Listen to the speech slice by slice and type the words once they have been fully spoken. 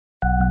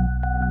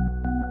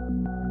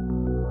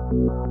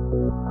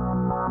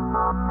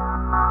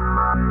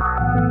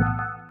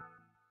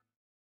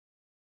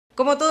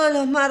Como todos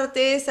los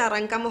martes,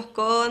 arrancamos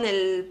con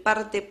el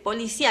parte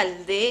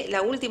policial de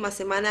la última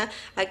semana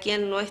aquí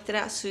en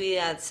nuestra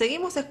ciudad.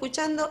 Seguimos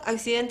escuchando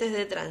accidentes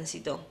de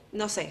tránsito.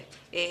 No sé,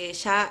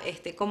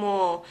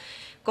 cómo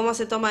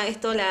se toma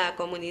esto la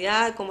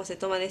comunidad, cómo se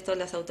toman esto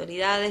las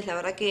autoridades. La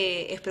verdad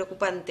que es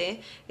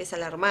preocupante, es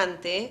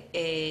alarmante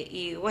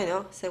y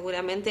bueno,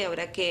 seguramente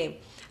habrá que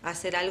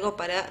hacer algo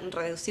para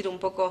reducir un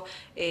poco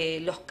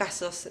los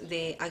casos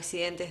de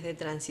accidentes de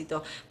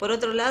tránsito. Por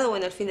otro lado,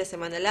 bueno, el fin de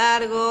semana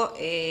largo,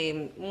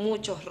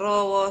 muchos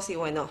robos y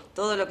bueno,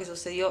 todo lo que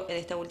sucedió en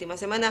esta última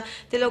semana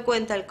te lo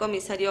cuenta el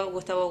comisario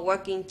Gustavo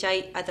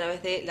Guaquinchay a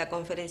través de la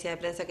conferencia de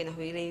prensa que nos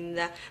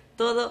brinda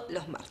todos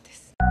los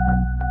martes.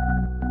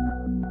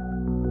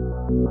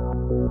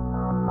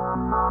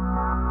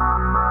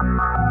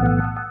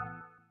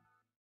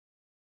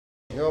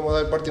 Vamos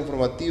a dar parte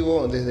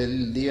informativo desde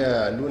el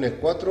día lunes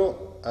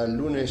 4 al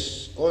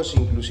lunes 11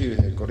 inclusive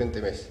del corriente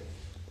mes.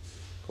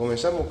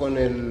 Comenzamos con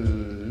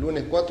el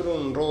lunes 4,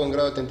 un robo en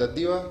grado de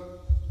tentativa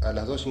a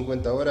las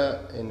 2:50 horas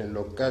en el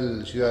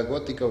local Ciudad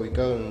Gótica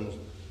ubicado en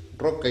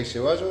Roca y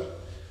Ceballos.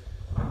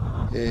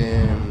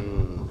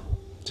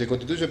 Se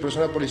constituye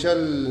personal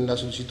policial la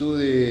solicitud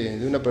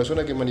de una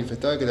persona que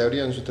manifestaba que le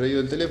habrían sustraído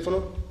el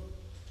teléfono.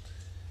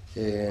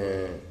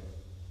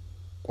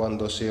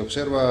 Cuando se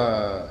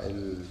observa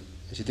el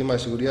sistema de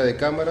seguridad de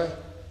cámara,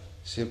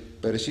 se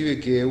percibe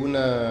que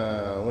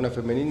una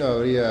femenina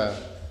habría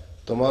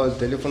tomado el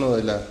teléfono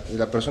de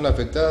la persona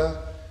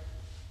afectada.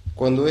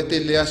 Cuando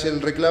éste le hace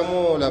el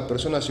reclamo, la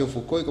persona se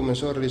ofuscó y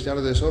comenzó a realizar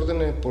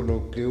desórdenes, por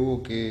lo que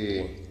hubo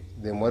que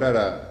demorar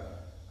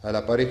a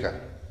la pareja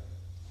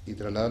y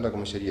trasladarla a la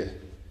comisaría.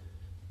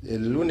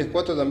 El lunes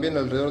 4 también,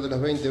 alrededor de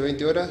las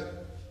 20 horas,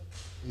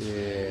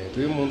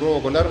 tuvimos un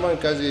robo con arma en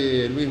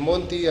calle Luis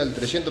Monti, al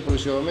 300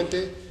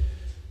 aproximadamente,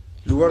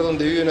 lugar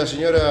donde vive una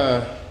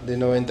señora de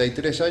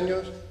 93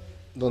 años,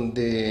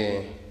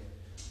 donde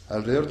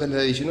alrededor de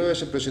las 19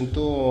 se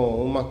presentó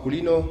un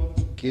masculino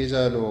que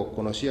ella lo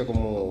conocía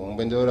como un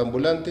vendedor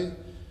ambulante,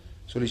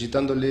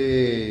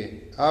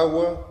 solicitándole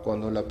agua.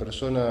 Cuando la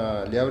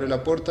persona le abre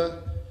la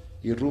puerta,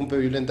 irrumpe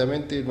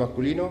violentamente el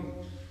masculino,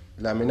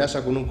 la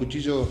amenaza con un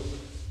cuchillo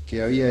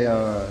que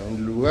había en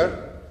el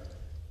lugar,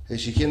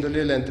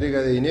 exigiéndole la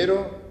entrega de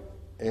dinero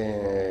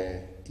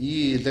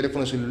y el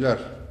teléfono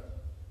celular.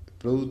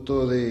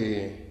 Producto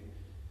del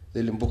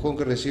empujón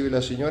que recibe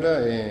la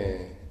señora,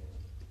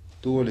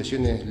 tuvo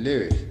lesiones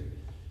leves.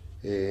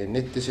 En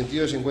este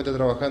sentido se encuentra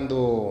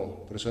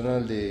trabajando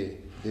personal de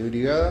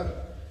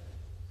brigada,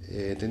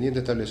 tendiente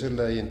a establecer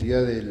la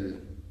identidad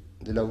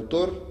del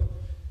autor.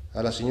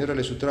 A la señora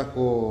le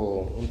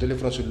sustrajo un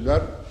teléfono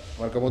celular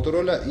marca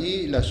Motorola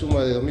y la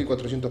suma de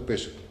 2.400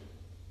 pesos.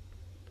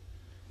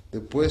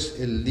 Después,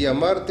 el día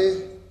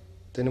martes,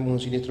 tenemos un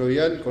siniestro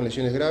vial con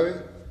lesiones graves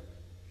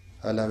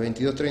a las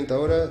 22:30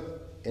 horas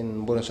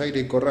en Buenos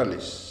Aires y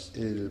Corrales.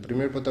 El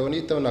primer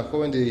protagonista, una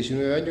joven de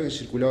 19 años que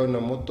circulaba en una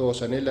moto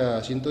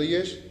Zanela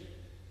 110,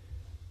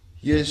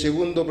 y el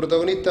segundo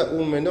protagonista,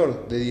 un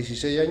menor de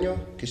 16 años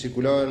que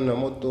circulaba en una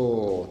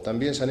moto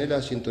también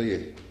Zanela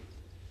 110.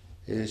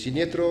 El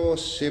siniestro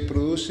se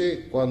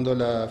produce cuando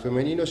la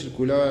femenina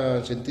circulaba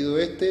en sentido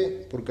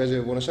este por calle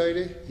de Buenos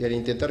Aires y al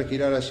intentar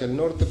girar hacia el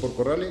norte por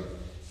Corrales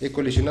es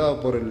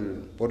colisionado por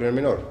el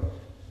menor.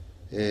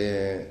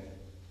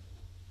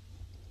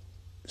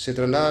 Se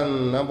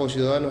trasladan ambos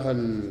ciudadanos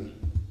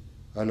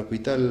al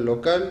hospital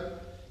local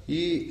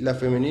y la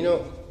femenina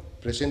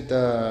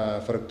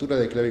presenta fractura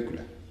de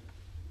clavícula.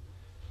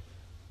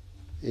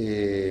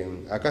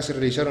 Acá se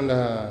realizaron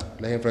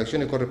las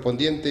infracciones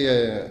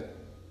correspondientes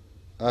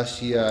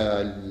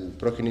hacia el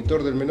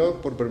progenitor del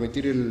menor por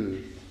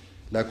permitir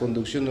la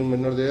conducción de un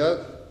menor de edad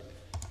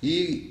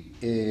y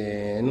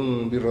en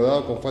un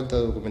birrodado con falta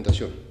de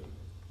documentación.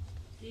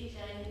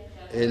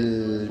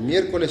 El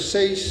miércoles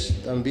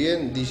 6,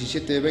 también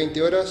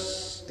 17:20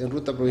 horas, en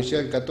ruta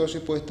provincial 14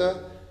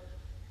 puesta,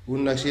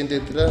 un accidente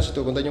de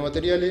tránsito con daños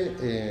materiales.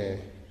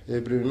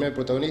 El primer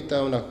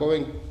protagonista, una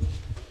joven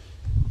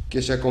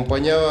que se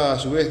acompañaba a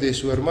su vez de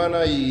su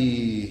hermana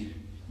y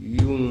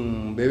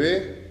un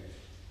bebé,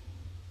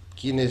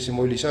 quienes se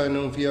movilizaban en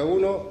un Fiat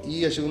Uno,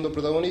 y el segundo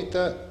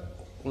protagonista,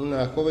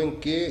 una joven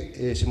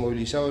que se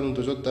movilizaba en un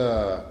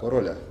Toyota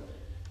Corolla.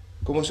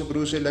 ¿Cómo se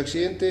produce el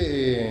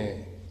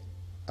accidente?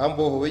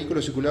 Ambos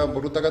vehículos circulaban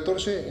por ruta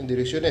 14 en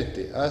dirección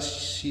este,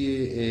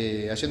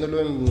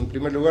 haciéndolo en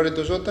primer lugar el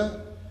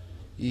Toyota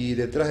y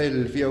detrás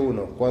el Fiat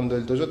Uno. Cuando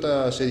el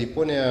Toyota se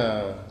dispone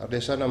a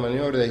realizar una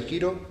maniobra de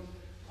giro,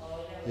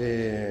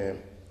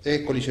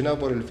 es colisionado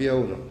por el Fiat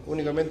Uno,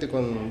 únicamente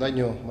con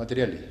daños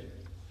materiales.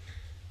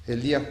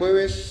 El día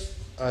jueves,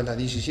 a las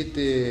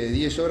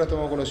 17:10 horas,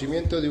 tomamos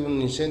conocimiento de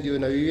un incendio de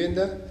una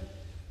vivienda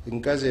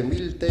en calle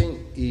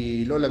Milstein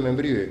y Lola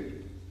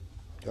Membrive.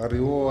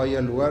 Arribó ahí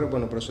al lugar,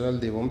 personal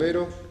de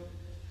bomberos,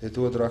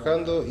 estuvo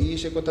trabajando y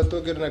se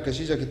constató que era una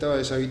casilla que estaba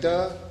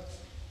deshabitada,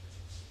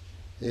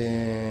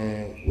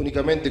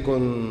 únicamente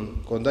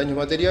con daños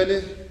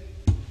materiales.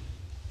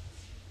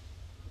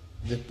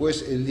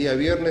 Después, el día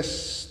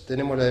viernes,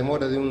 tenemos la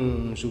demora de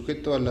un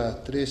sujeto a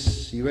las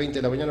 3:20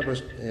 de la mañana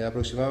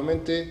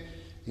aproximadamente,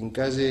 en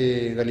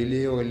calle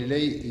Galileo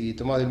Galilei y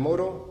Tomás del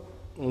Moro.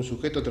 Un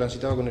sujeto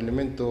transitaba con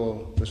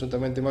elementos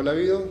presuntamente mal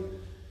habidos,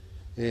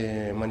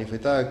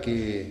 manifestaba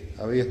que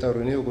había estado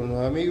reunido con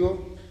unos amigos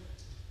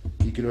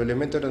y que los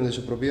elementos eran de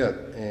su propiedad.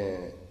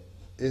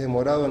 Es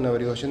demorado en la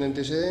averiguación de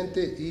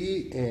antecedentes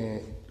y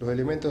los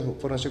elementos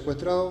fueron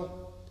secuestrados,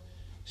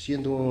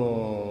 siendo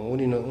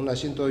un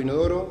asiento de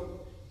inodoro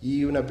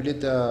y una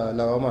pileta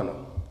lavamanos,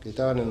 que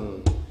estaban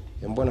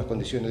en buenas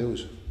condiciones de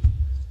uso.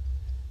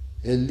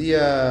 El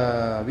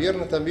día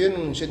viernes también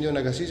un incendio de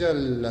una casilla a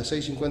las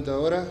 6:50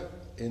 horas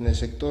en el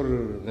sector,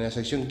 en la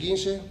sección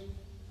 15.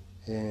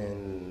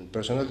 El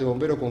personal de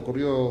bomberos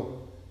concurrió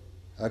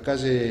a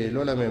calle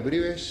Lola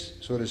Membrives,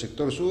 sobre el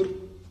sector sur,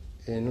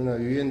 en una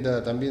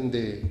vivienda también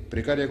de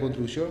precaria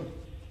construcción,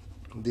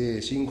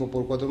 de 5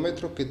 por 4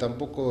 metros, que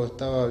tampoco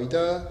estaba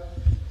habitada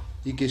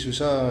y que se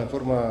usaba en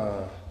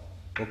forma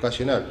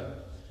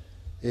ocasional.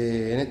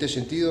 En este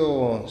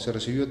sentido, se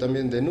recibió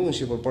también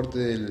denuncia por parte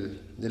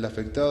del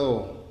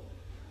afectado,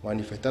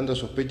 manifestando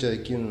sospecha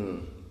de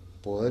quien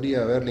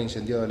podría haberle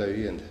incendiado la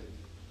vivienda.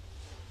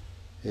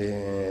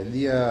 El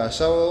día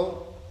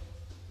sábado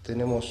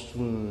tenemos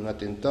un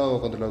atentado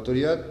contra la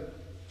autoridad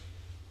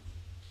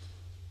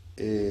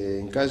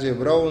en calle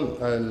Brown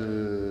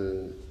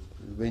al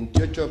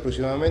 28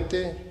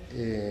 aproximadamente.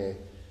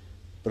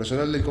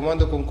 Personal del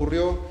comando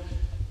concurrió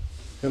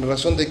en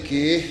razón de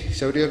que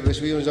se habría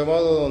recibido un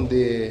llamado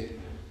donde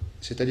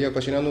se estaría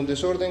ocasionando un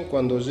desorden.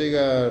 Cuando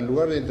llega al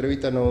lugar, le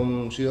entrevistan a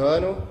un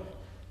ciudadano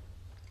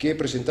que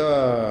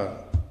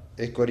presentaba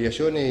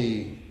escoriaciones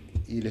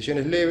y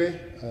lesiones leves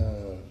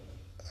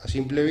a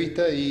simple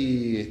vista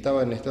y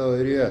estaba en estado de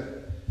ebriedad.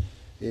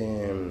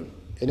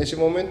 En ese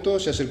momento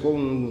se acercó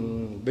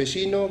un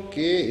vecino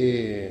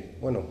que,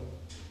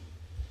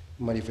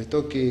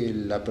 manifestó que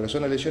la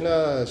persona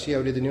lesionada sí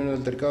habría tenido un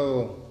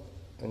altercado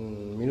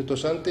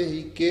minutos antes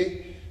y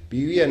que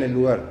vivía en el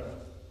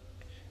lugar.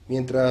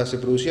 Mientras se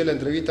producía la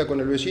entrevista con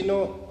el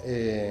vecino,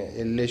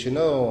 el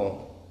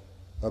lesionado,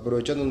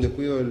 aprovechando un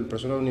descuido del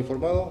personal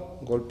uniformado,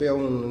 golpea a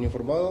un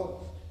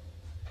uniformado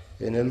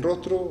en el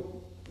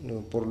rostro,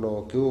 por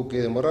lo que hubo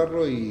que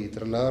demorarlo y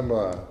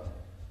trasladarlo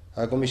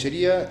a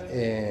comisaría.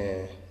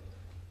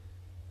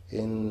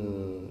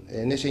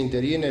 En ese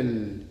interín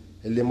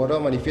el demorado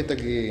manifiesta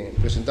que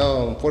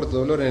presentaba un fuerte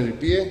dolor en el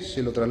pie,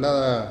 se lo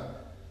traslada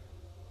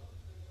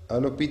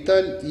al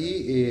hospital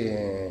y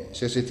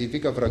se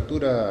certifica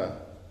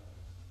fractura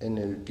en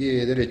el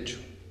pie derecho.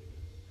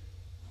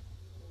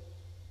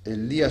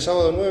 El día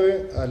sábado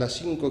 9 a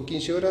las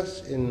 5:15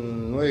 horas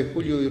en 9 de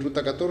julio y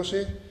ruta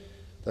 14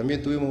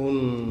 también tuvimos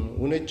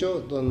un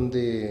hecho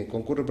donde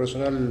concurre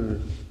personal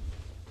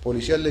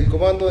policial del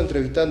comando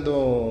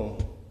entrevistando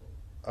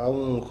a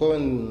un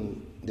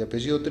joven de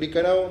apellido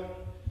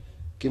Tricanao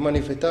que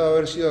manifestaba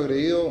haber sido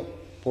agredido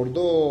por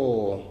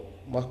dos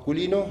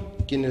masculinos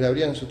quienes le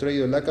habrían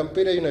sustraído la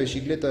campera y una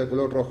bicicleta de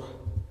color roja,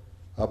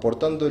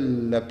 aportando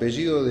el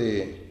apellido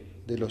de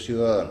los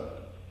ciudadanos.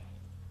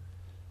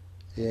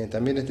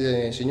 También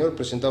este señor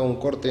presentaba un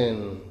corte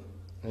en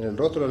el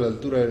rostro a la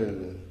altura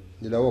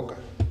de la boca.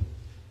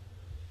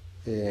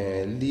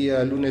 El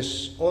día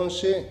lunes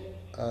 11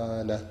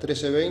 a las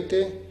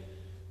 13:20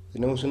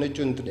 tenemos un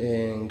hecho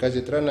en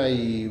calle Trana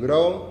y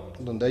Brown,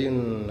 donde hay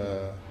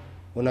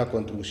una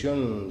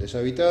construcción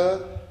deshabitada.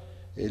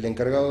 El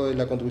encargado de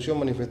la construcción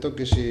manifestó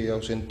que se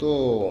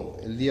ausentó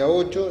el día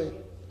 8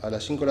 a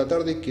las 5 de la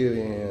tarde y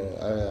que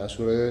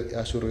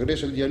a su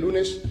regreso el día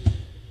lunes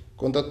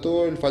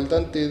contactó el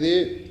faltante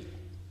de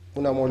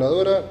una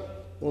moladora,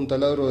 un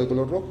taladro de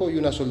color rojo y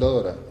una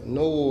soldadora.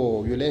 No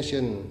hubo violencia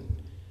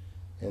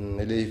en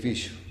el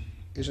edificio.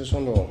 Esos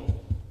son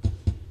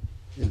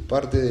el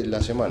parte de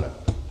la semana.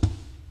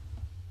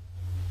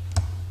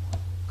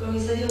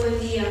 Comisario, buen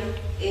día.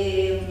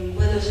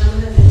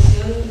 Llama la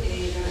atención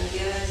la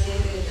cantidad de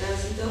accidentes de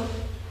tránsito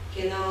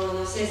que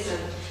no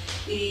cesan.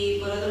 Y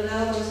por otro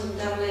lado,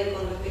 consultarle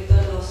con respecto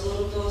a los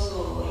hurtos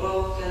o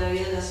robos que han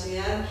habido en la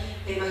ciudad.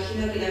 Me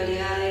imagino que la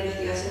Brigada de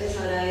Investigaciones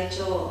habrá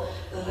hecho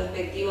los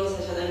respectivos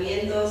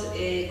allanamientos.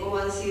 ¿Cómo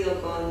han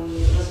sido con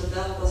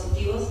resultados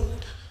positivos?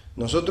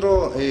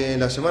 Nosotros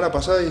la semana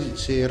pasada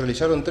se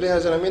realizaron 3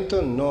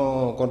 allanamientos,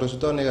 no con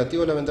resultados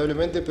negativos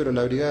lamentablemente, pero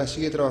la brigada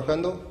sigue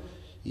trabajando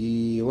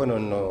y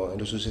en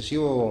lo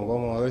sucesivo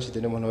vamos a ver si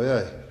tenemos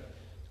novedades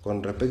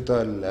con respecto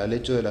al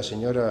hecho de la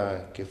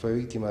señora que fue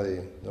víctima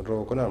de un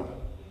robo con arma.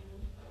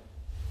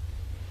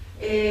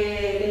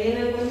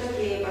 Teniendo en cuenta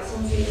que pasó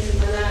un fin de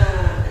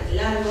semana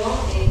largo,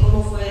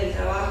 ¿cómo fue el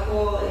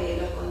trabajo,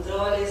 los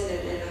controles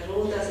en las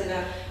rutas?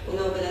 ¿Era un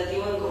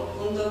operativo en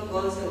conjunto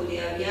con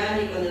seguridad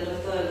vial y con el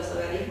resto de los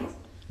organismos?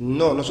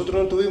 No,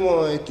 nosotros no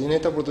tuvimos en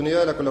esta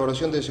oportunidad la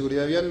colaboración de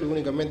seguridad vial,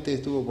 únicamente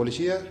estuvo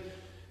policía.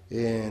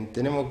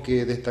 Tenemos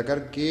que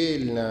destacar que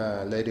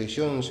la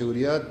Dirección de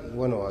Seguridad,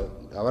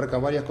 abarca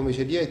varias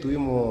comisarías y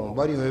tuvimos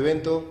varios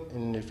eventos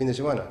en el fin de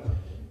semana.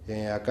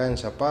 Acá en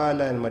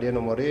Zapala, en Mariano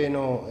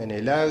Moreno, en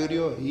El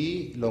Agrio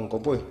y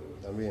Loncopué.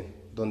 también,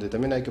 donde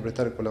también hay que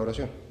prestar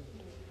colaboración.